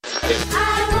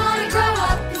I wanna grow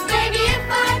up, 'cause maybe if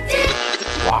I did.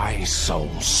 Why so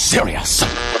serious?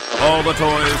 All the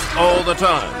toys, all the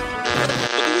time.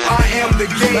 I am the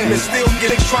game and still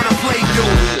getting trying to play you.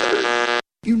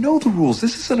 You know the rules.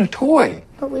 This isn't a toy.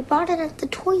 But we bought it at the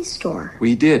toy store.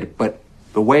 We did, but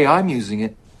the way I'm using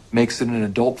it makes it an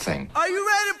adult thing. Are you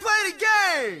ready to play the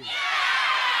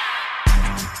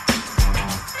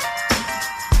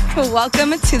game?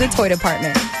 Welcome to the Toy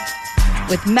Department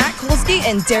with Matt Kolsky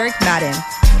and Derek Madden.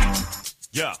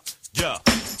 Yeah.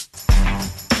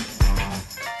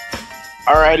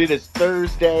 All right, it is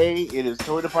Thursday. It is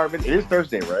Toy Department. It is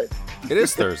Thursday, right? It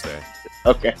is Thursday.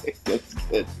 Okay, that's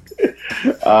good.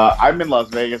 I'm in Las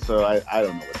Vegas, so I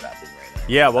don't know what's happening right now.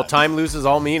 Yeah, well, time loses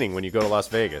all meaning when you go to Las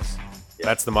Vegas. Yeah.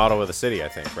 That's the motto of the city, I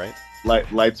think, right?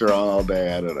 Lights are on all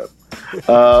day. I don't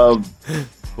know.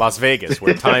 Las Vegas,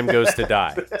 where time goes to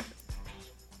die.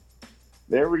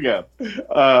 There we go.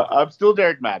 I'm still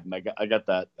Derek Madden. I got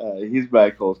that. He's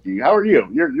Matt Kolsky. How are you?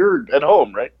 You're at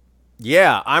home, right?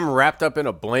 Yeah, I'm wrapped up in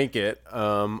a blanket.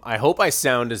 I hope I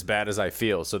sound as bad as I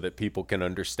feel so that people can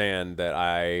understand that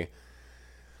I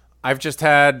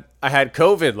had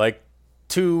COVID like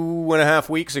 2.5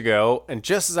 weeks ago, and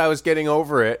just as I was getting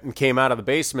over it and came out of the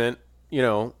basement,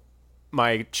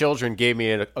 my children gave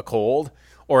me a cold,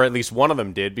 or at least one of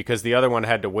them did, because the other one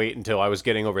had to wait until I was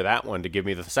getting over that one to give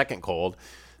me the second cold.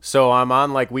 So I'm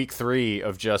on like week 3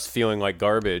 of just feeling like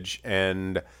garbage,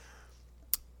 and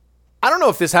I don't know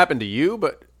if this happened to you,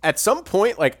 but at some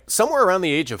point, like somewhere around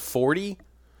the age of 40,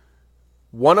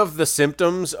 one of the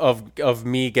symptoms of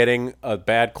me getting a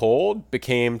bad cold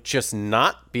became just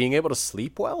not being able to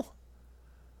sleep well.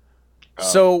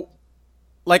 So,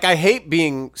 like, I hate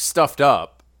being stuffed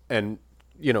up and,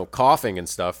 coughing and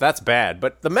stuff. That's bad.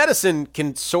 But the medicine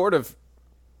can sort of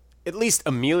at least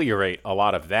ameliorate a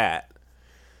lot of that.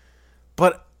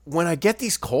 But when I get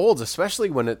these colds, especially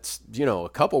when it's, a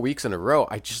couple weeks in a row,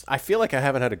 I feel like I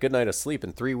haven't had a good night of sleep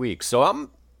in 3 weeks. So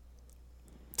I'm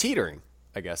teetering,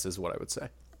 I guess is what I would say.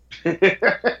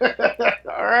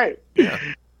 All right. Yeah.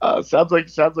 Sounds like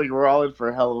we're all in for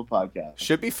a hell of a podcast.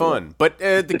 Should be fun. But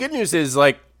the good news is,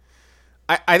 like,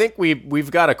 I think we've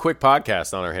got a quick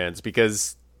podcast on our hands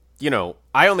because,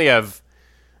 I only have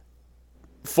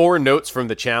 4 notes from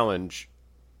the challenge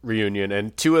reunion,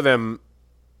 and 2 of them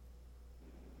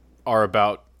are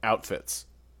about outfits.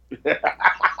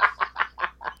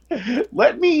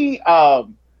 Let me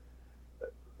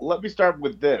start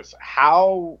with this.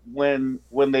 How when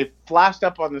they flashed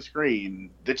up on the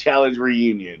screen the challenge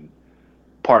reunion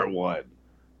part 1.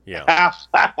 Yeah.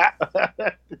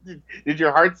 Did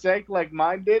your heart sink like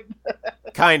mine did?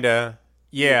 Kinda.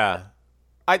 Yeah.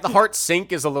 The heart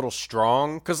sink is a little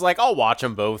strong because, like, I'll watch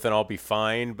them both and I'll be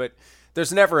fine, but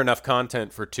there's never enough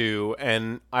content for 2.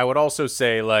 And I would also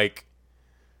say, like,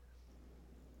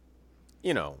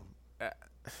 I'm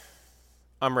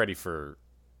ready to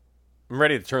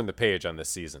turn the page on this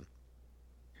season.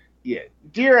 Yeah.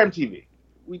 Dear MTV,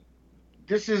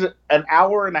 this is an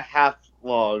hour and a half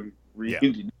long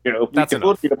reunion. Yeah. That's enough.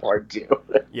 We'll need a part 2.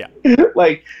 Yeah.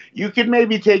 Like, you could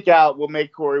maybe take out, we'll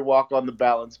make Corey walk on the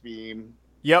balance beam.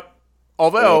 Yep.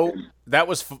 Although that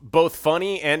was both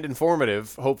funny and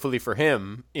informative, hopefully for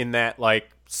him, in that,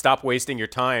 like, stop wasting your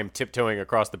time tiptoeing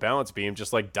across the balance beam,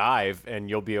 just like dive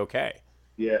and you'll be okay.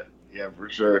 Yeah, for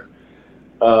sure.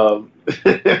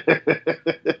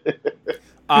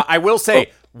 I will say,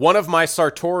 one of my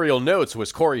sartorial notes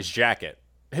was Corey's jacket.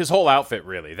 His whole outfit,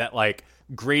 really. That, like,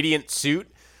 gradient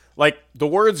suit. Like, the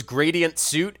words gradient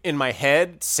suit in my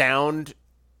head sound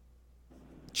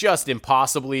just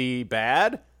impossibly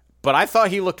bad, but I thought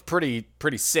he looked pretty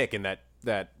sick in that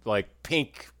like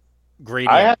pink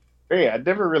gradient. I'd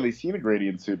never really seen a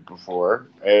gradient suit before,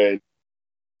 and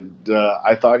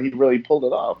I thought he really pulled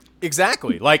it off.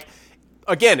 Exactly. Like,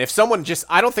 again, if someone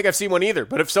I don't think I've seen one either,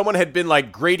 but if someone had been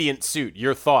like, gradient suit,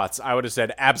 your thoughts, I would have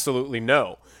said absolutely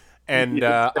no, and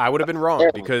I would have been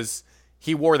wrong because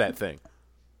he wore that thing.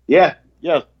 Yeah.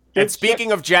 And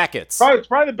speaking of jackets, it's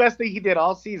probably the best thing he did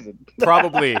all season.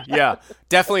 Probably, yeah.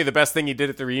 Definitely the best thing he did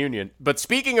at the reunion. But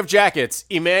speaking of jackets,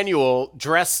 Emmanuel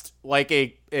dressed like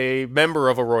a member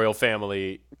of a royal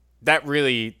family. That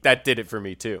did it for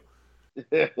me too.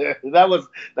 that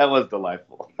was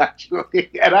delightful, actually.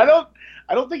 And I don't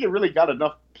think it really got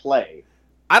enough play.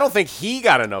 I don't think he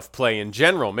got enough play in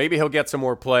general. Maybe he'll get some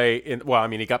more play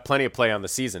he got plenty of play on the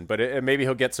season, but maybe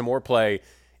he'll get some more play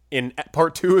in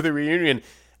part 2 of the reunion.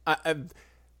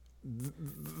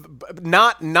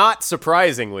 Not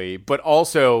surprisingly, but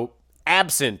also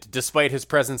absent despite his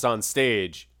presence on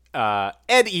stage, Ed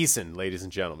Eason, ladies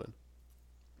and gentlemen.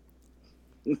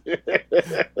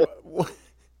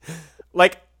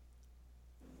 Like,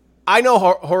 I know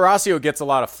Horacio gets a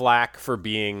lot of flack for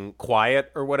being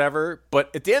quiet or whatever,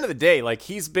 but at the end of the day, like,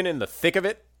 he's been in the thick of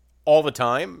it all the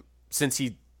time since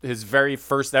his very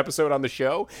first episode on the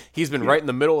show. He's been right in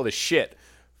the middle of the shit,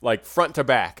 like front to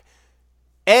back.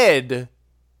 Ed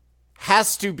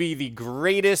has to be the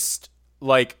greatest,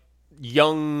 like,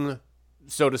 young,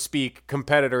 so to speak,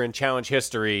 competitor in challenge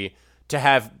history to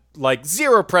have, like,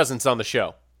 zero presence on the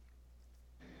show.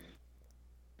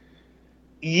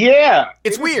 Yeah.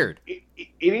 It's weird. It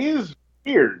is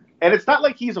weird. And it's not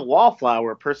like he's a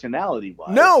wallflower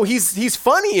personality-wise. No, he's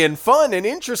funny and fun and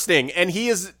interesting, and he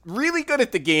is really good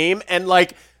at the game, and,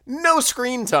 like, no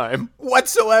screen time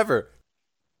whatsoever.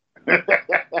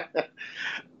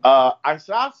 I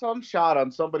saw some shot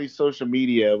on somebody's social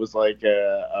media. It was like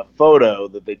a photo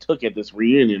that they took at this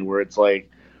reunion where it's like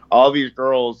all these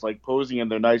girls like posing in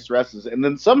their nice dresses, and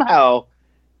then somehow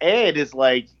Ed is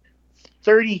like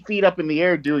 30 feet up in the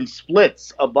air doing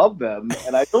splits above them,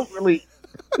 and I don't really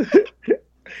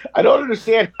I don't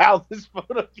understand how this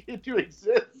photo came to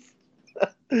exist.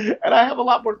 And I have a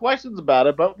lot more questions about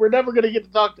it, but we're never going to get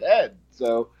to talk to Ed.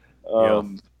 So I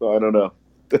don't know.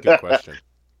 Good question.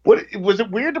 What was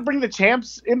it weird to bring the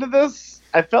champs into this?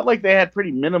 I felt like they had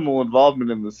pretty minimal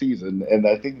involvement in the season, and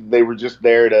I think they were just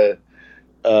there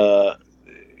to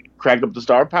crank up the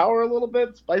star power a little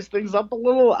bit, spice things up a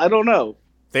little. I don't know.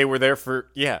 They were there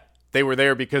they were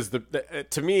there because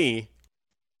to me,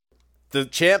 the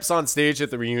champs on stage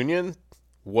at the reunion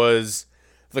was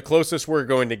the closest we're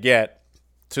going to get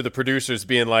to the producers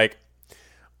being like,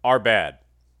 "Our bad.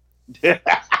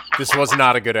 This was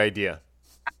not a good idea."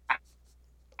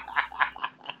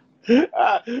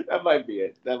 That might be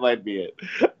it.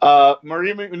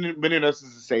 Maria Menounos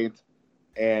is a saint,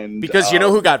 and because you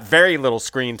know who got very little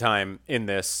screen time in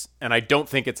this, and I don't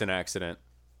think it's an accident.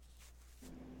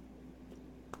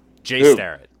 Jay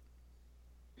Starrett.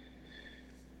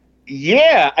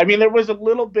 Yeah, I mean there was a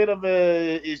little bit of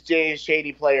a is Jay a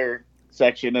shady player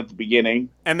section at the beginning,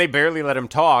 and they barely let him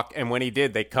talk. And when he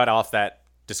did, they cut off that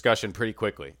discussion pretty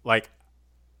quickly. Like,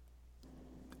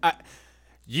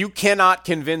 you cannot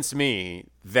convince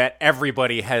me that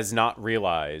everybody has not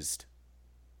realized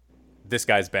this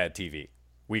guy's bad TV.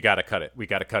 We got to cut it. We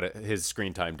got to cut his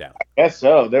screen time down. I guess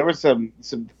so. There was some.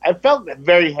 I felt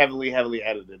very heavily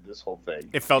edited, this whole thing.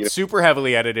 It felt super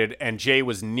heavily edited, and Jay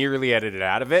was nearly edited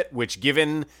out of it, which,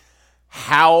 given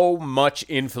how much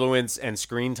influence and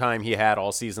screen time he had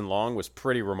all season long, was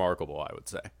pretty remarkable, I would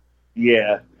say.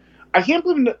 Yeah. I can't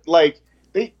believe, like,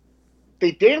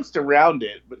 they danced around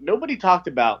it, but nobody talked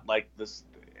about, like, this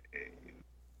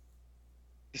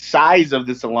size of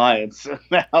this alliance and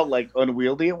how, like,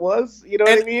 unwieldy it was. You know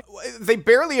what I mean? They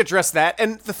barely addressed that.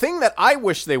 And the thing that I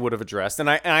wish they would have addressed, and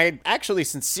I actually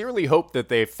sincerely hope that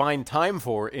they find time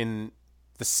for in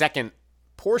the second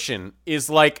portion, is,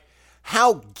 like,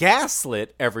 how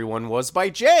gaslit everyone was by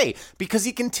Jay. Because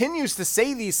he continues to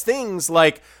say these things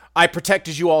like, "I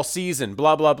protected you all season,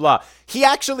 blah, blah, blah." He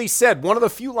actually said, one of the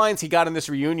few lines he got in this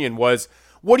reunion was,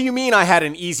 "What do you mean I had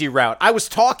an easy route? I was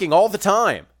talking all the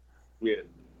time." Yeah.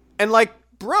 And, like,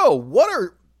 bro, what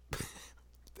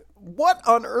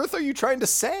on earth are you trying to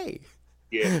say?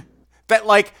 Yeah. That,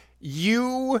 like,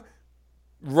 you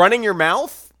running your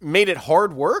mouth made it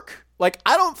hard work? Like,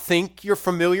 I don't think you're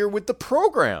familiar with the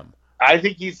program. I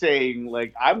think he's saying,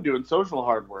 like, I'm doing social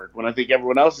hard work, when I think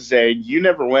everyone else is saying, you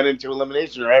never went into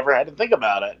elimination or ever had to think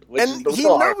about it. And he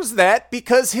knows that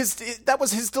because that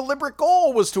was his deliberate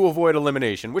goal, was to avoid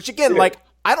elimination, which, again, like,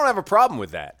 I don't have a problem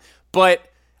with that. But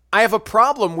I have a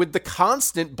problem with the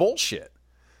constant bullshit.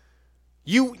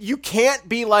 You can't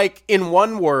be like, in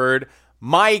one word,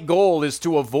 my goal is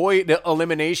to avoid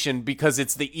elimination because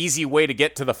it's the easy way to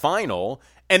get to the final,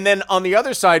 and then on the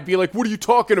other side be like, what are you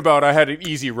talking about? I had an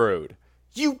easy road.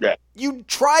 You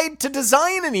tried to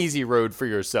design an easy road for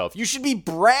yourself. You should be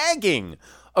bragging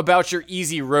about your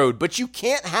easy road, but you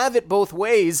can't have it both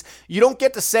ways. You don't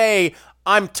get to say,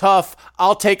 I'm tough,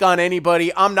 I'll take on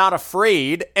anybody, I'm not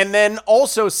afraid, and then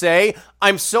also say,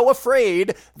 I'm so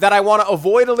afraid that I want to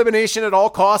avoid elimination at all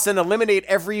costs and eliminate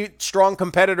every strong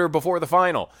competitor before the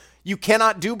final. You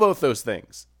cannot do both those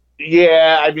things.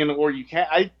 Yeah, I mean, or you can't.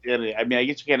 I guess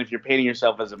you can if you're painting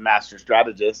yourself as a master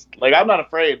strategist. Like, I'm not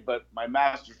afraid, but my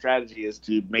master strategy is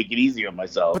to make it easy on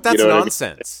myself. But that's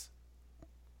nonsense.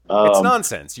 It's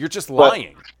nonsense. You're just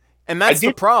lying. And that's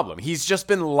the problem. He's just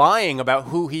been lying about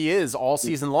who he is all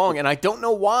season long, and I don't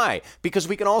know why. Because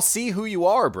we can all see who you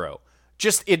are, bro.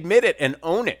 Just admit it and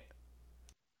own it.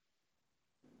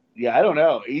 Yeah, I don't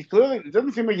know. He's clearly, it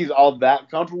doesn't seem like he's all that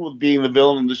comfortable with being the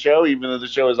villain of the show, even though the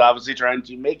show is obviously trying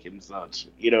to make him such.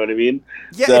 You know what I mean?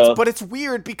 Yeah, but it's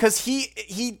weird because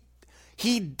he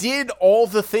He did all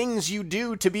the things you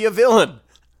do to be a villain.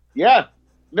 Yeah.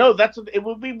 No, it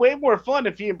would be way more fun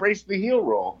if he embraced the heel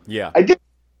role. Yeah. I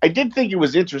did think it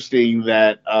was interesting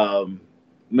that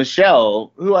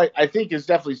Michelle, who I think is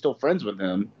definitely still friends with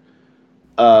him,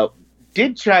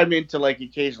 did chime in to like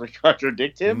occasionally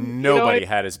contradict him. Nobody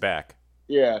had his back.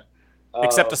 Yeah.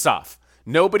 Except Asaf.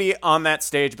 Nobody on that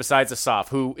stage besides Asaf,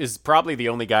 who is probably the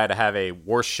only guy to have a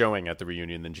worse showing at the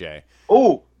reunion than Jay.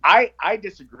 Oh, I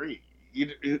disagree.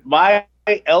 My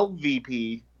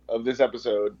LVP of this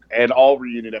episode and all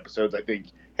reunion episodes, I think,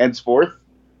 henceforth,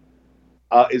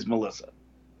 is Melissa.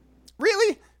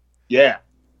 Really? Yeah.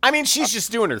 I mean, she's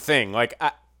just doing her thing. Like,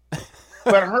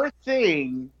 But her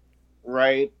thing,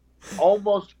 right,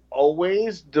 almost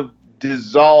always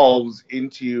dissolves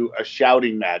into a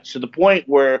shouting match to the point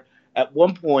where at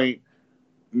one point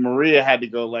Maria had to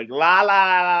go like la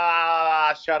la la,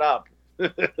 la shut up.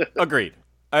 Agreed.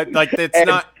 That's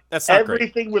not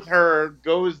everything great. with her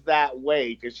goes that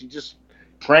way because she just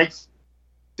cranks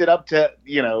it up to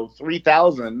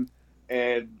 3,000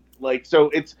 and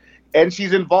and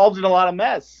she's involved in a lot of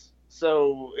mess.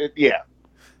 So yeah.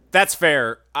 That's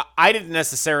fair. I didn't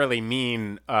necessarily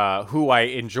mean who I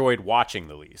enjoyed watching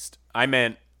the least. I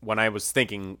meant when I was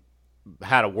thinking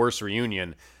had a worse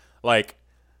reunion, like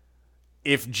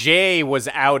if Jay was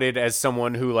outed as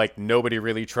someone who like nobody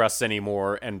really trusts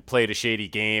anymore and played a shady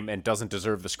game and doesn't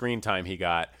deserve the screen time he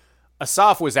got,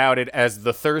 Asaf was outed as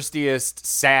the thirstiest,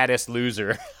 saddest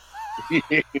loser.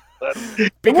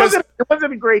 Because it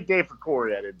wasn't a great day for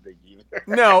Corey, I didn't think either.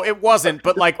 No, it wasn't,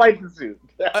 but like Despite the suit.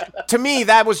 to me,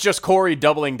 that was just Corey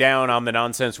doubling down on the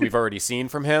nonsense we've already seen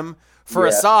from him. For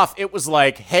Asaf, it was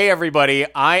like, hey, everybody,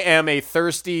 I am a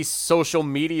thirsty social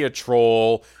media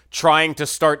troll trying to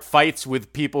start fights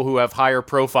with people who have higher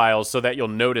profiles so that you'll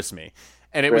notice me.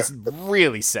 And it was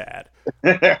really sad.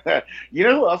 You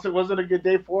know who else it wasn't a good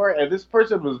day for? And this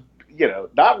person was,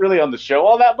 not really on the show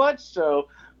all that much. So,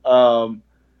 Colin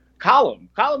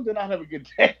did not have a good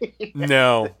day.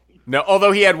 No.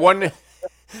 Although he had one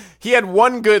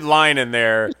good line in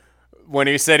there when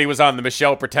he said he was on the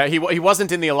Michelle he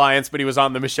wasn't in the alliance, but he was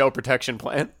on the Michelle protection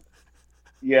plan.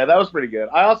 Yeah, that was pretty good.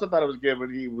 I also thought it was good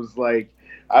when he was like,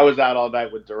 I was out all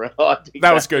night with Darrell.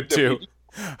 That was good too.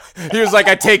 He was like,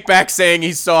 I take back saying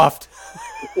he's soft.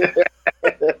 I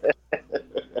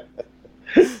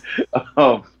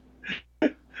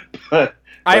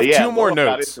have two more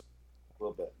notes. A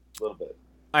little bit.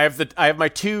 I have my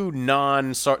two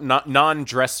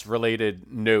non-dress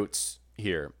related notes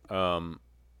here.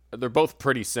 They're both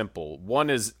pretty simple. One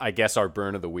is, I guess, our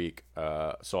burn of the week.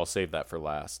 So I'll save that for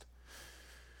last.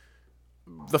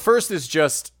 The first is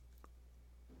just,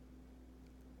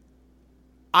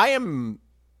 I am,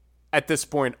 at this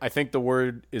point, I think the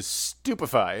word is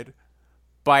stupefied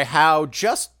by how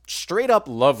just straight up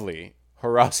lovely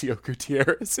Horacio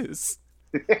Gutierrez is.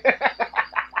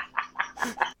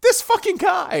 This fucking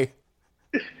guy.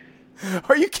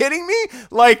 Are you kidding me?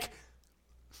 Like,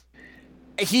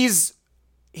 he's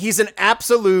an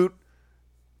absolute,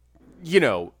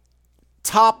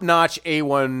 top-notch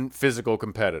A1 physical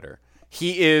competitor.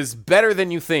 He is better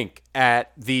than you think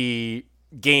at the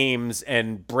games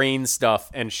and brain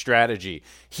stuff and strategy.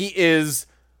 He is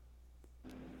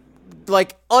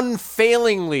like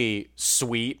unfailingly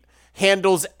sweet,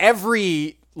 handles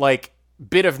every like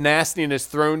bit of nastiness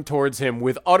thrown towards him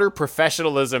with utter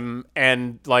professionalism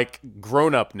and like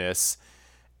grown-upness.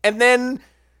 And then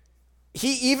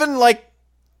he even like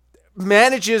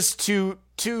manages to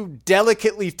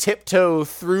delicately tiptoe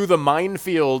through the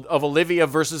minefield of Olivia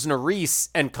versus Nerys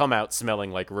and come out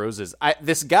smelling like roses.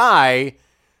 This guy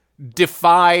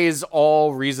defies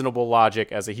all reasonable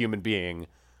logic as a human being,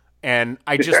 and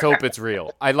I just hope it's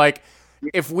real.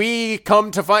 If we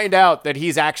come to find out that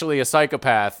he's actually a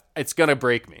psychopath, it's gonna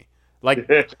break me. Like,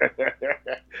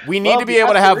 we need to be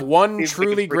able to have one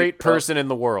truly great person in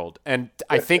the world, and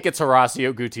I think it's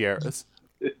Horacio Gutierrez.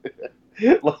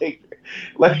 like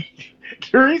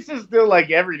Teresa's still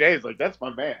like every day is like, that's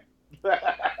my man.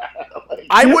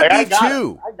 I would be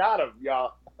too. I got him,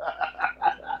 y'all.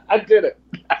 I did it.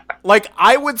 Like,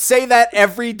 I would say that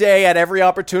every day at every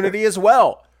opportunity as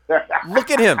well.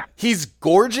 Look at him. He's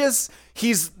gorgeous.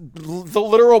 He's the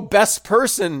literal best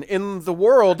person in the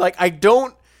world. Like,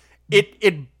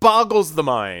 it boggles the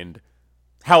mind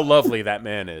how lovely that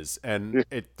man is. And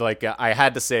I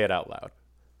had to say it out loud.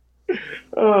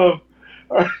 Oh.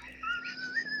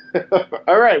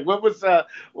 All right. What was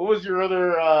your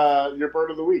other your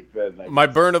burn of the week then? My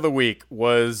burn of the week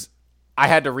was, I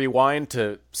had to rewind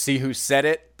to see who said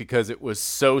it because it was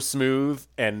so smooth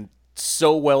and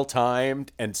so well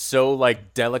timed and so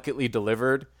like delicately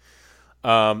delivered.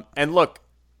 And look,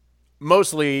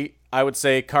 mostly I would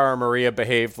say Cara Maria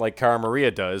behaved like Cara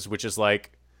Maria does, which is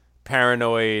like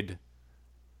paranoid,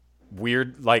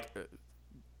 weird, like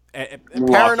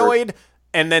paranoid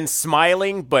and then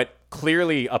smiling, but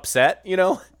clearly upset,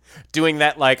 doing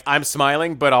that like I'm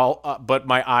smiling, but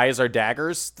my eyes are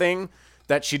daggers thing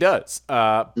that she does.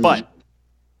 But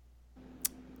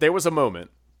there was a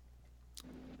moment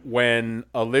when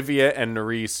Olivia and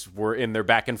Nerys were in their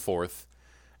back and forth,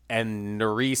 and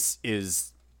Nerys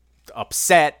is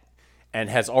upset and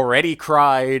has already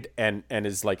cried and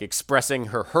is like expressing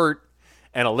her hurt,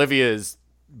 and Olivia is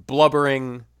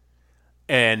blubbering,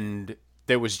 and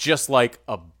there was just like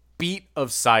a beat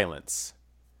of silence,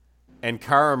 and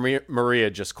Cara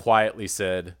Maria just quietly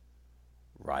said,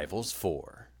 "Rivals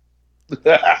 4."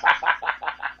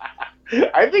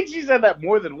 I think she said that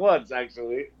more than once,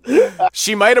 actually.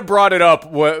 She might have brought it up,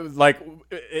 like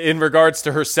in regards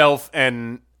to herself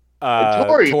and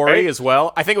Tori right? as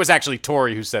well. I think it was actually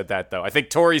Tori who said that, though. I think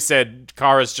Tori said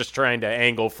Kara's just trying to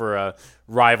angle for a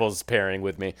Rivals pairing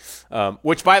with me,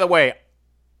 which, by the way,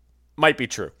 might be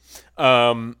true.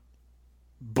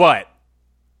 But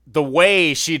the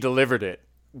way she delivered it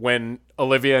when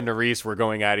Olivia and Nerys were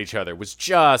going at each other was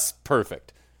just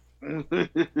perfect.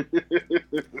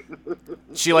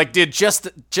 She like did just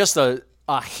a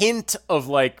hint of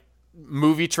like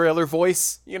movie trailer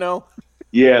voice,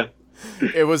 Yeah.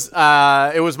 It was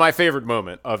my favorite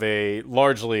moment of a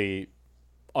largely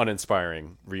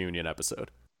uninspiring reunion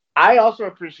episode. I also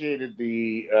appreciated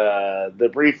the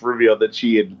brief reveal that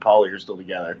she and Polly are still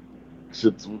together.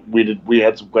 Since we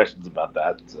had some questions about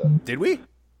that. So. Did we?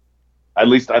 At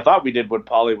least I thought we did when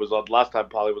Polly was on last time.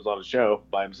 Polly was on a show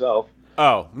by himself.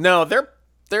 Oh no, they're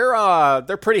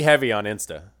pretty heavy on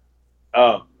Insta.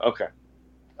 Oh, okay.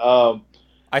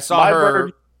 I saw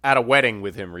her at a wedding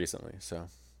with him recently. So,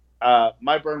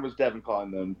 my burn was Devin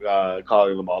calling them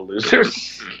all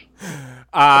losers.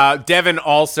 Devin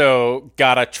also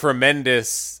got a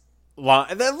tremendous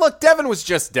line. Look, Devin was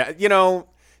just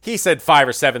he said 5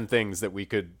 or 7 things that we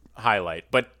could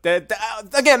highlight, but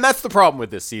again, that's the problem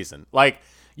with this season. Like,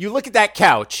 you look at that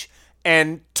couch.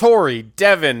 And Tori,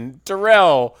 Devin,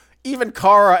 Darrell, even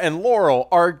Cara and Laurel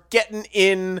are getting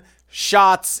in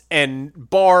shots and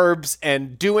barbs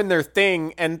and doing their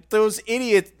thing. And those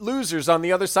idiot losers on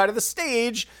the other side of the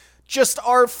stage just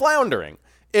are floundering.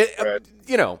 Right.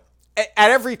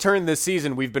 At every turn this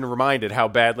season, we've been reminded how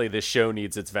badly this show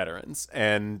needs its veterans.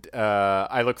 And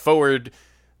I look forward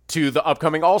to the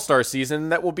upcoming All-Star season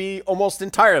that will be almost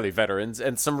entirely veterans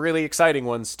and some really exciting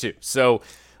ones too. So,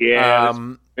 yeah,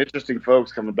 interesting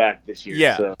folks coming back this year.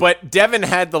 Yeah, so. But Devin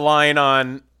had the line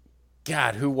on,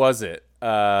 God, who was it?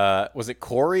 Was it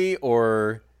Corey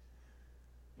or...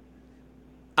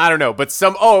 I don't know, but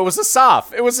it was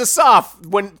Asaf. It was Asaf.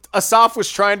 When Asaf was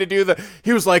trying to do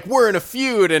he was like, we're in a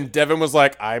feud, and Devin was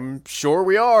like, I'm sure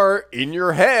we are, in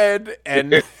your head.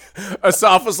 And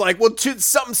Asaf was like, well,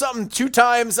 something, 2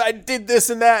 times I did this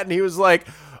and that. And he was like,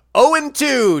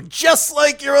 0-2, just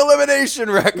like your elimination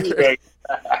record.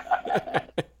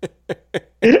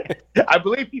 I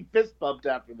believe he fist bumped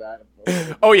after that.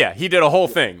 Oh yeah, he did a whole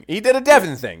thing. He did a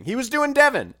Devin thing. He was doing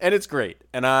Devin, and it's great.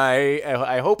 And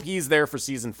I hope he's there for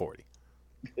season 40.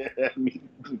 Me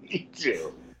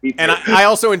too. And I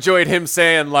also enjoyed him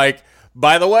saying, like,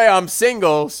 by the way, I'm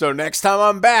single, so next time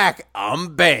I'm back,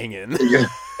 I'm banging.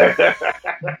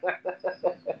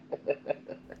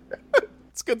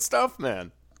 It's good stuff,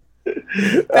 man.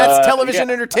 That's television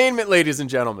entertainment, ladies and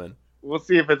gentlemen. We'll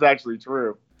see if it's actually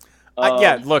true.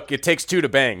 Yeah, look, it takes 2 to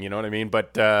bang, you know what I mean?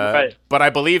 But right. But I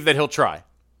believe that he'll try.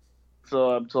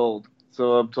 So I'm told.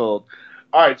 All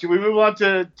right, should we move on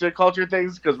to culture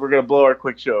things? Because we're going to blow our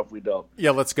quick show if we don't.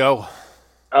 Yeah, let's go.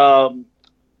 I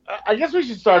guess we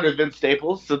should start with Vince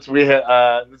Staples, since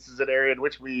this is an area in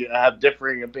which we have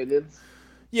differing opinions.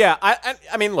 Yeah,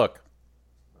 I mean, look.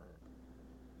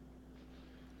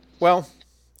 Well,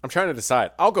 I'm trying to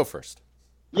decide. I'll go first.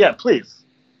 Yeah, please.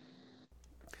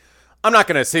 I'm not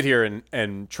going to sit here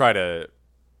and try to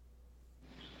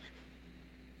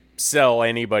sell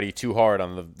anybody too hard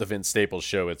on the Vince Staples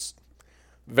show. It's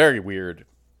very weird.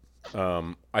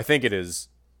 I think it is.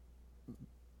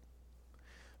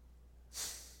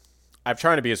 I'm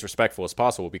trying to be as respectful as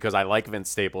possible because I like Vince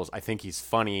Staples. I think he's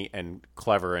funny and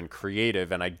clever and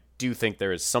creative, and I do think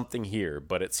there is something here.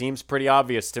 But it seems pretty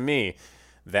obvious to me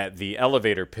that the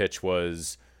elevator pitch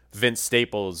was Vince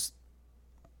Staples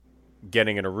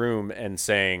getting in a room and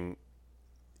saying,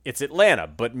 it's Atlanta,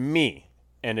 but me,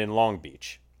 and in Long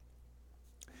Beach.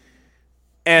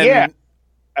 And yeah,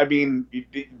 I mean,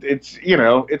 it's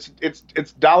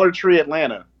Dollar Tree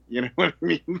Atlanta. You know what I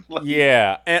mean? Like,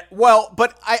 Yeah. And, well,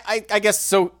 but I guess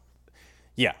so.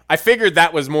 Yeah, I figured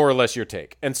that was more or less your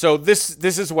take. And so this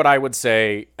is what I would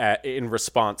say in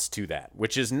response to that,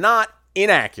 which is not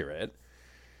inaccurate,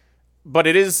 but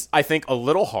it is, I think, a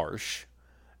little harsh,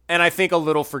 and I think a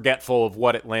little forgetful of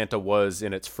what Atlanta was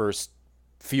in its first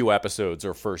few episodes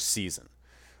or first season.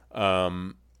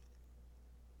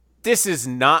 This is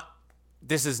not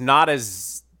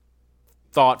as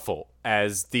thoughtful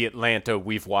as the Atlanta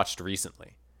we've watched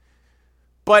recently.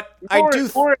 But I do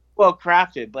more well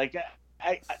crafted. Like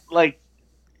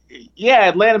yeah,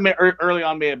 Atlanta early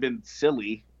on may have been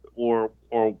silly or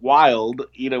wild,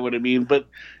 you know what I mean? But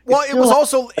well, it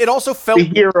also felt the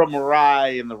hero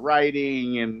Mirai and the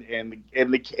writing and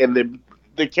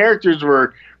the characters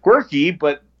were quirky,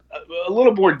 but a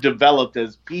little more developed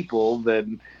as people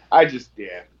than I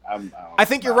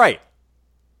think you're right.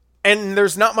 And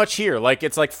there's not much here. Like,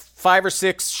 it's like 5 or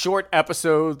 6 short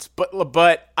episodes,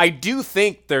 but I do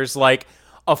think there's like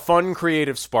a fun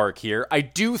creative spark here. I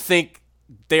do think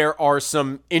there are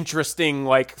some interesting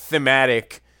like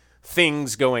thematic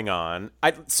things going on.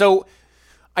 So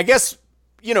I guess,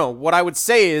 you know, what I would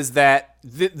say is that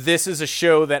this is a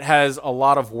show that has a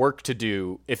lot of work to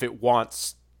do if it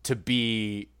wants to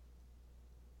be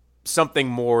something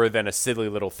more than a silly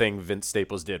little thing Vince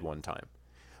Staples did one time.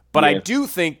 But I do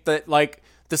think that, like,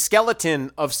 the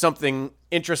skeleton of something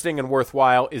interesting and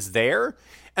worthwhile is there.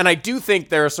 And I do think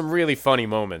there are some really funny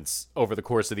moments over the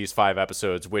course of these 5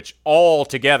 episodes, which all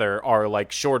together are,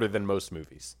 like, shorter than most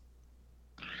movies.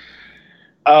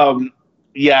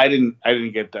 Yeah, I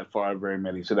didn't get that far very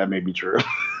many, so that may be true.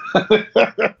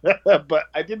 But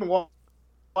I didn't want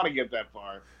to get that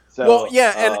far. So, well,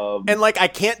 yeah, and like, I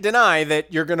can't deny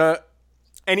that you're going to...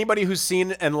 Anybody who's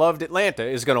seen and loved Atlanta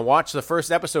is going to watch the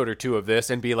first episode or 2 of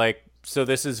this and be like, so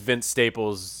this is Vince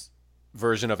Staples'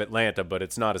 version of Atlanta, but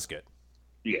it's not as good.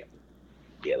 Yeah,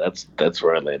 that's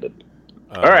where I landed.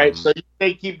 All right, so you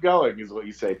say keep going is what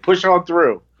you say. Push on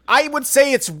through. I would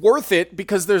say it's worth it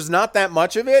because there's not that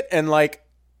much of it, and like,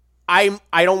 I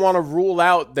don't want to rule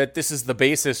out that this is the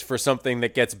basis for something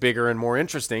that gets bigger and more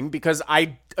interesting, because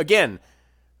I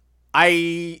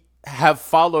have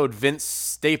followed Vince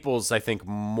Staples, I think,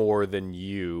 more than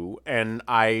you, and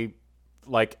I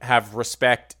like have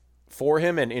respect for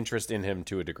him and interest in him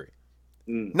to a degree.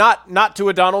 Not to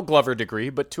a Donald Glover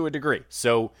degree, but to a degree.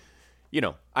 So, you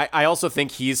know, I also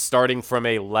think he's starting from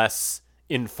a less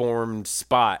informed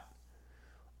spot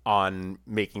on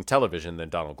making television than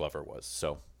Donald Glover was.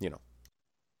 So, you know.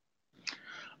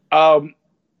 What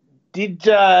did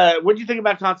you think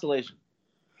about Constellation?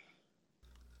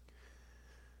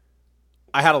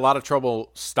 I had a lot of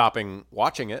trouble stopping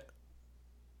watching it,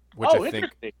 which I think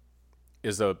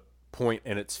is a point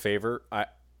in its favor. I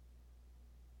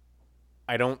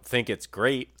don't think it's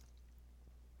great,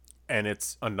 and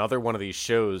it's another one of these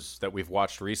shows that we've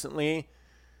watched recently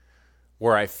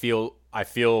where I feel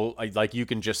like you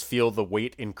can just feel the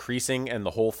weight increasing and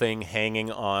the whole thing hanging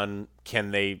on,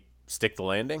 can they stick the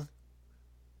landing?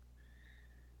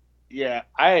 Yeah,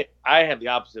 I had the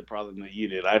opposite problem that you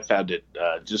did. I found it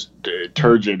just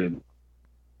turgid and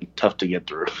tough to get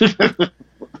through.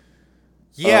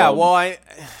 Yeah, well, I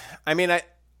mean,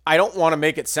 I don't want to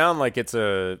make it sound like it's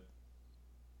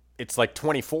like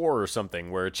 24 or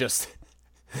something where it just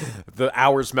the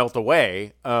hours melt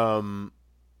away. For me,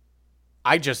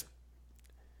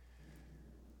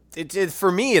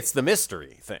 it's the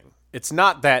mystery thing. It's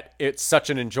not that it's such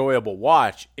an enjoyable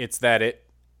watch. It's that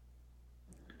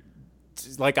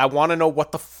like, I want to know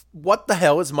what the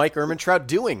hell is Mike Ehrmantraut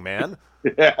doing, man?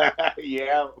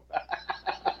 Yeah.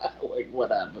 Like,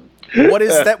 what happened? What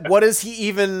is that? What is he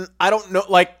even? I don't know.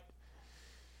 Like,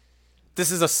 this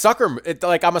is a sucker.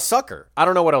 Like, I'm a sucker. I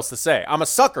don't know what else to say. I'm a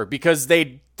sucker because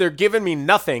they're giving me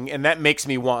nothing, and that makes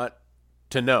me want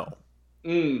to know.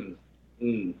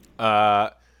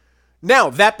 Now,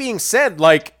 that being said,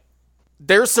 like,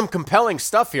 there's some compelling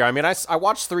stuff here. I mean, I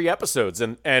watched 3 episodes,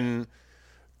 and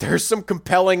there's some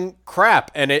compelling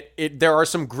crap, and there are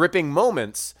some gripping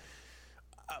moments.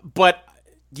 But,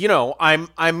 you know,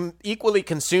 I'm equally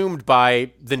consumed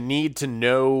by the need to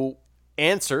know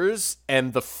answers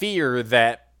and the fear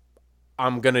that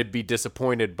I'm going to be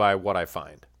disappointed by what I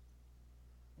find.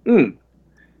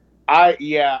 I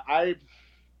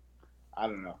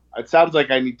don't know. It sounds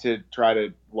like I need to try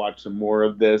to watch some more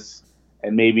of this,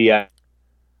 and maybe I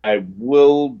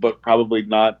will, but probably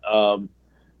not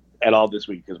at all this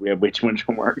week because we have way too much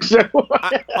homework. So.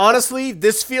 Honestly,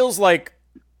 this feels like,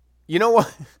 you know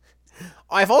what?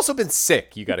 I've also been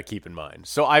sick, you got to keep in mind.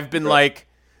 So I've been like,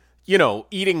 you know,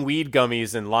 eating weed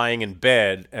gummies and lying in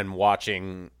bed and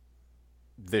watching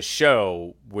this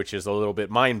show, which is a little bit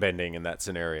mind-bending in that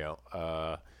scenario,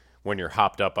 when you're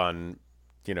hopped up on,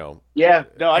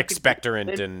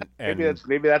 expectorant and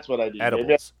maybe that's what I do. edibles.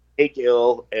 Maybe I take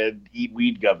ill and eat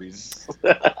weed gummies,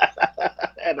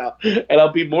 and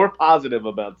I'll be more positive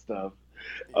about stuff.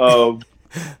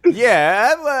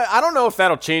 Yeah, I don't know if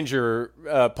that'll change your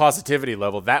positivity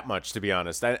level that much, to be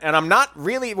honest. And I'm not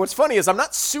really. What's funny is I'm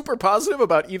not super positive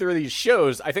about either of these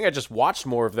shows. I think I just watched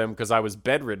more of them because I was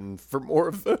bedridden for more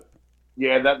of them.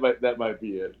 Yeah, that might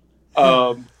be it.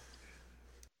 By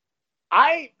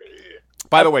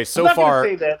the way, so far,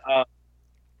 say that,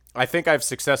 I think I've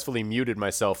successfully muted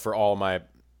myself for all my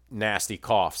nasty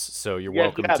coughs. So you're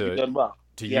welcome to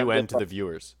you and to the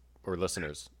viewers or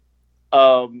listeners.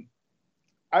 I'm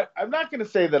not going to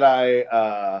say that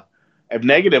I am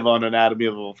negative on Anatomy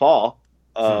of a Fall,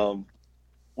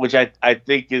 which I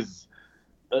think is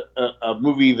a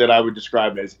movie that I would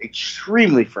describe as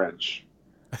extremely French.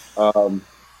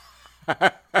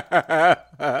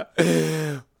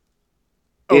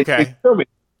 Okay.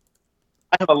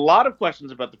 I have a lot of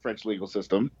questions about the French legal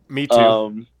system. Me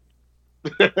too.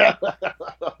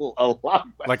 A lot.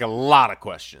 Like a lot of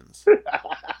questions.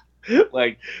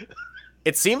 Like,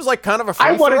 it seems like kind of a free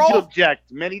I wanted for all. to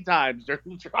object many times during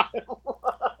the trial.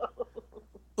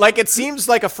 Like, it seems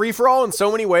like a free for all in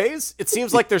so many ways. It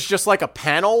seems like there's just like a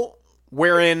panel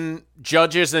wherein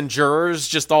judges and jurors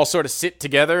just all sort of sit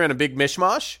together in a big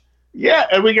mishmash. Yeah,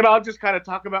 and we can all just kind of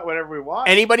talk about whatever we want.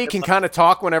 Anybody can kind of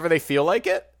talk whenever they feel like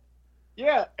it.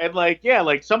 Yeah, and like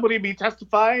somebody be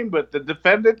testifying, but the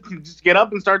defendant can just get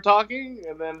up and start talking,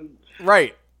 and then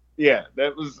right. Yeah,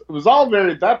 it was all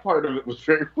very. That part of it was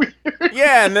very weird.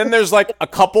 Yeah, and then there's like a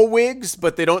couple wigs,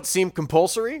 but they don't seem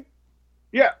compulsory.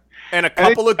 Yeah, and a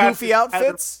couple of goofy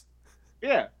outfits.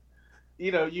 Yeah,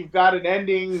 you've got an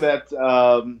ending that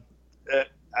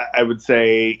I would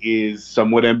say is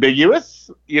somewhat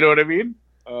ambiguous. You know what I mean?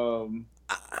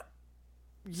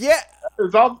 Yeah, it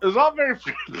was all very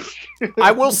French.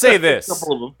 I will say this: a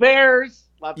couple of affairs.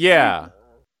 Yeah.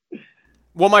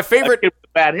 Well, my favorite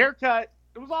bad haircut.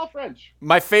 It was all French.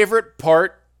 My favorite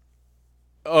part,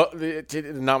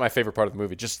 not my favorite part of the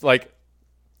movie, just like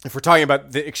if we're talking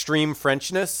about the extreme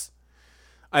Frenchness,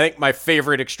 I think my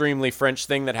favorite extremely French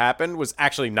thing that happened was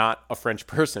actually not a French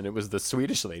person. It was the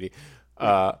Swedish lady,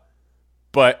 or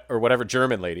whatever,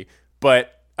 German lady.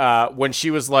 But when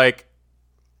she was like,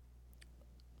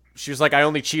 I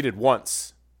only cheated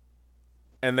once.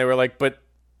 And they were like, but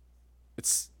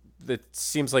it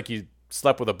seems like you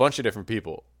slept with a bunch of different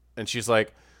people. And she's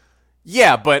like,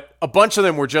 yeah, but a bunch of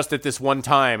them were just at this one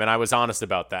time, and I was honest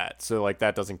about that. So, like,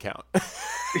 that doesn't count.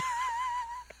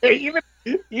 even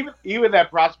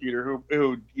that prosecutor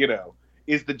who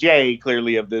is the J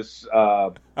clearly of this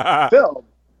film.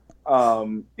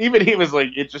 Even he was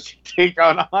like, interesting take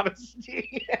on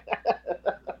honesty.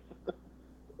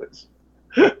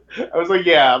 I was like,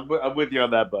 yeah, I'm with you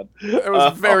on that, bud. It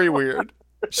was very weird.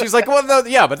 She's like, well, no,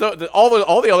 yeah, but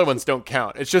all the other ones don't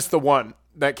count. It's just the one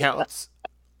that counts.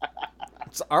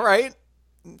 It's all right.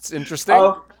 It's interesting.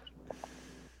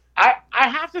 I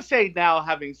have to say now,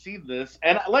 having seen this,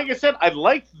 and like I said, I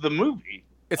liked the movie.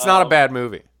 It's not a bad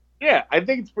movie. Yeah, I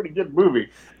think it's a pretty good movie.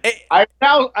 I'm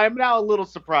now a little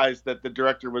surprised that the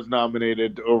director was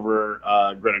nominated over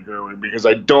Greta Gerwig, because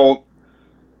I don't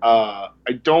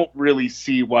really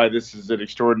see why this is an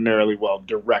extraordinarily well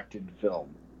directed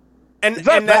film. And it's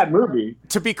not a bad movie.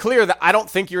 To be clear, that I don't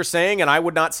think you're saying, and I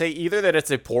would not say either, that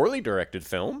it's a poorly directed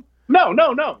film. No.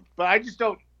 But I just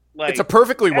don't like. It's a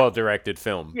perfectly well directed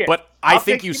film. Yeah. But I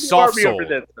think you soft sold.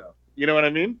 You know what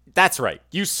I mean? That's right.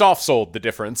 You soft sold the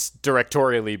difference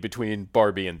directorially between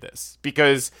Barbie and this,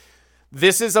 because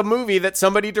this is a movie that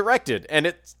somebody directed,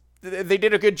 and they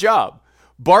did a good job.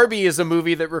 Barbie is a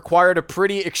movie that required a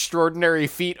pretty extraordinary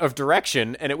feat of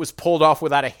direction, and it was pulled off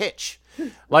without a hitch.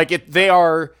 Like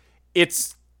this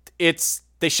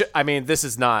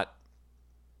is not,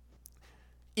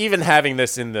 even having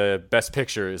this in the best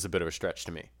picture is a bit of a stretch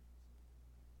to me.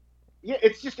 Yeah,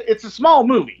 it's a small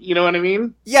movie, you know what I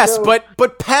mean? Yes, so,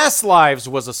 but Past Lives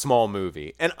was a small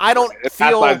movie, and I don't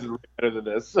feel Past Lives is better than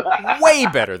this. Way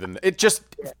better than it. Just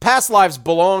Past Lives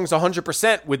belongs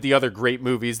 100% with the other great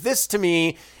movies. This to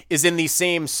me is in the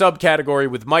same subcategory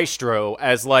with Maestro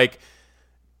as like,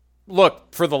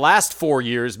 look, for the last 4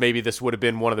 years maybe this would have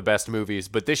been one of the best movies,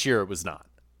 but this year it was not.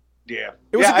 Yeah.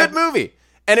 It was a good movie.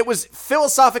 And it was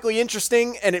philosophically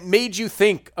interesting, and it made you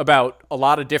think about a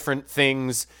lot of different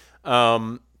things.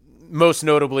 Most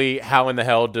notably, how in the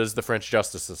hell does the French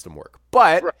justice system work?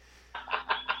 But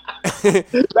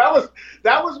that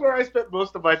was where I spent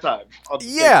most of my time.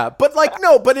 Yeah, but like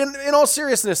no, but in all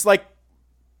seriousness, like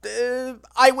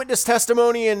eyewitness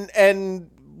testimony and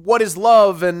what is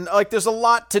love, and like there's a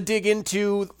lot to dig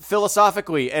into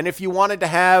philosophically. And if you wanted to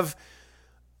have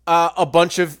a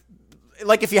bunch of,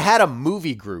 like, if you had a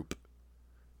movie group,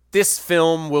 this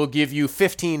film will give you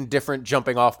 15 different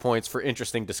jumping off points for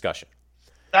interesting discussion.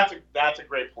 That's a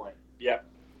great point. Yeah.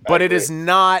 But it is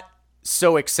not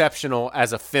so exceptional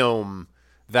as a film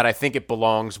that I think it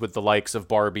belongs with the likes of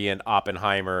Barbie and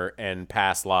Oppenheimer and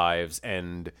Past Lives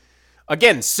and,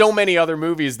 again, so many other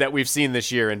movies that we've seen this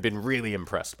year and been really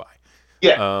impressed by.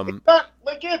 Yeah. It's not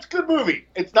like, it's a good movie.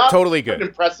 It's not totally good.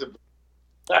 Impressive.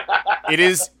 It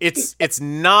is. It's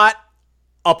not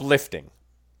uplifting.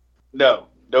 No,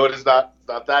 it is not.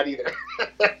 Not that either.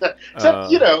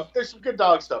 Except, there's some good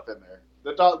dog stuff in there.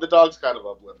 The dog's kind of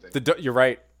uplifting. You're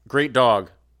right. Great dog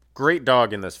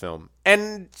in this film.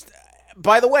 And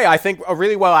by the way, I think a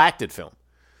really well acted film,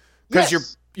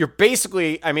 because you're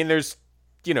basically. I mean, there's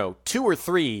 2 or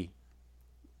 3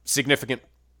 significant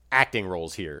acting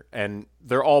roles here, and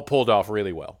they're all pulled off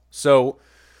really well. So.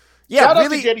 Yeah, shout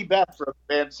really. out to Jenny Beth from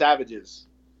Band Savages.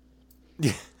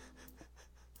 Who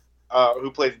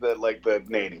plays the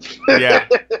nanny. Yeah.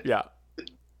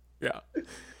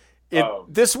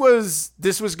 This was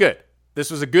good.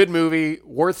 This was a good movie,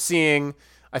 worth seeing.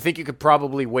 I think you could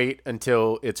probably wait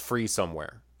until it's free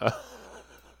somewhere.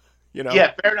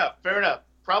 Yeah, fair enough.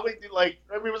 Probably it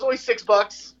was only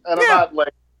 $6, and I'm not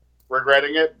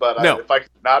regretting it. But if I could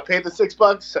not pay the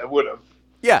 $6, I would have.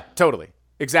 Yeah, totally.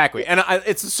 Exactly. And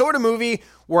it's the sort of movie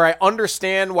where I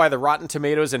understand why the Rotten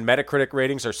Tomatoes and Metacritic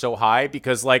ratings are so high,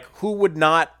 because, who would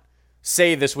not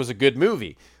say this was a good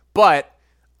movie? But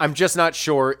I'm just not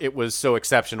sure it was so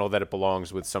exceptional that it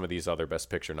belongs with some of these other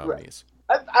Best Picture nominees.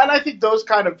 Right. And I think those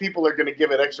kind of people are going to give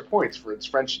it extra points for its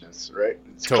Frenchness, right?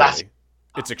 It's totally. Classic.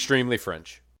 It's extremely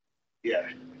French. Yeah.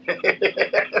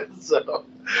 So,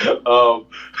 all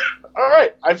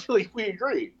right. I feel like we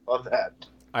agree on that.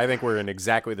 I think we're in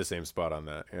exactly the same spot on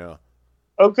that. Yeah.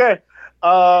 Okay.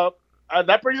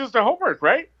 That brings us to homework,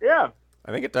 right? Yeah.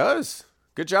 I think it does.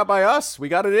 Good job by us. We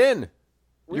got it in.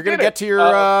 You're going to get to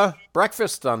your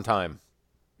breakfast on time.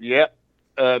 Yep.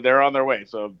 They're on their way,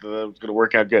 so it's going to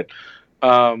work out good.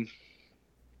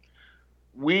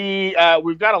 We've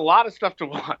got a lot of stuff to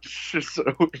watch, so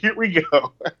here we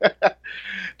go.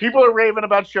 People are raving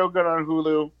about Shogun on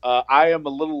Hulu. I am a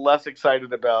little less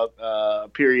excited about a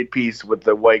period piece with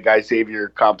the white guy savior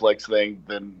complex thing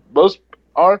than most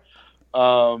are.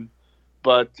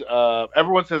 But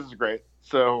everyone says it's great.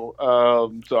 So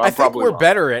I think we're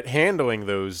better at handling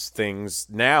those things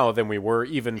now than we were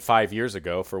even 5 years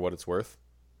ago, for what it's worth.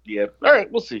 Yeah. All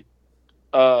right, we'll see.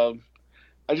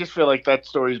 I just feel like that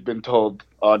story's been told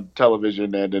on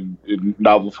television and in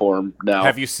novel form now.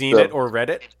 Have you seen it or read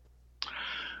it?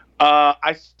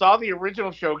 I saw the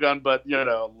original Shogun, but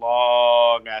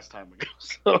long ass time ago.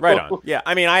 So. Right on. Yeah,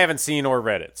 I mean, I haven't seen or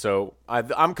read it, so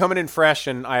I'm coming in fresh,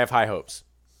 and I have high hopes.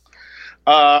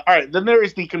 All right, then there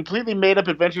is the completely made-up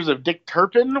Adventures of Dick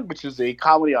Turpin, which is a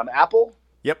comedy on Apple.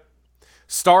 Yep,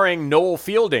 starring Noel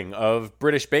Fielding of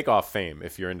British Bake Off fame,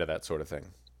 if you're into that sort of thing.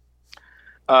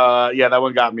 Yeah, that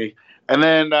one got me. And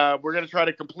then we're going to try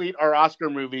to complete our Oscar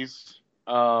movies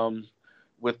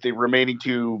with the remaining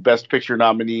 2 Best Picture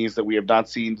nominees that we have not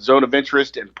seen, Zone of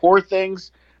Interest and Poor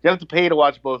Things. You have to pay to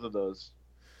watch both of those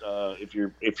if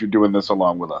you're doing this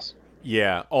along with us.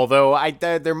 Yeah, although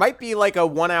there might be like a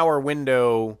 1 hour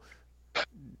window,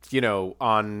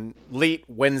 on late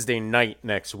Wednesday night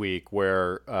next week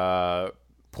where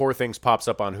Poor Things pops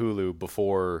up on Hulu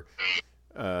before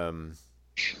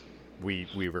we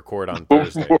record on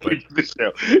Thursday.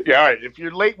 Yeah, all right. If you're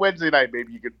late Wednesday night,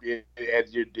 maybe you could,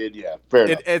 as you did, yeah, fair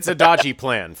enough. It's a dodgy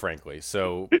plan, frankly,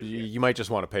 so you might just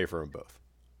want to pay for them both.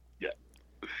 Yeah.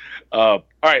 All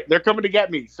right, they're coming to get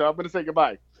me, so I'm going to say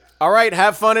goodbye. All right,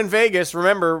 have fun in Vegas.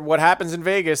 Remember, what happens in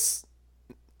Vegas,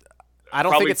 I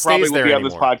don't think it stays there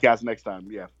anymore. Probably will be on this podcast next time,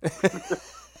 yeah.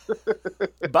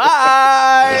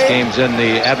 Bye! This game's in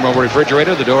the Admiral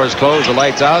refrigerator. The door is closed, the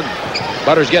lights out.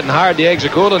 Butter's getting hard, the eggs are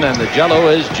cooling, and the Jell-O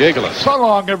is jiggling. So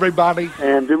long, everybody.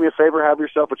 And do me a favor, have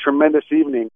yourself a tremendous evening.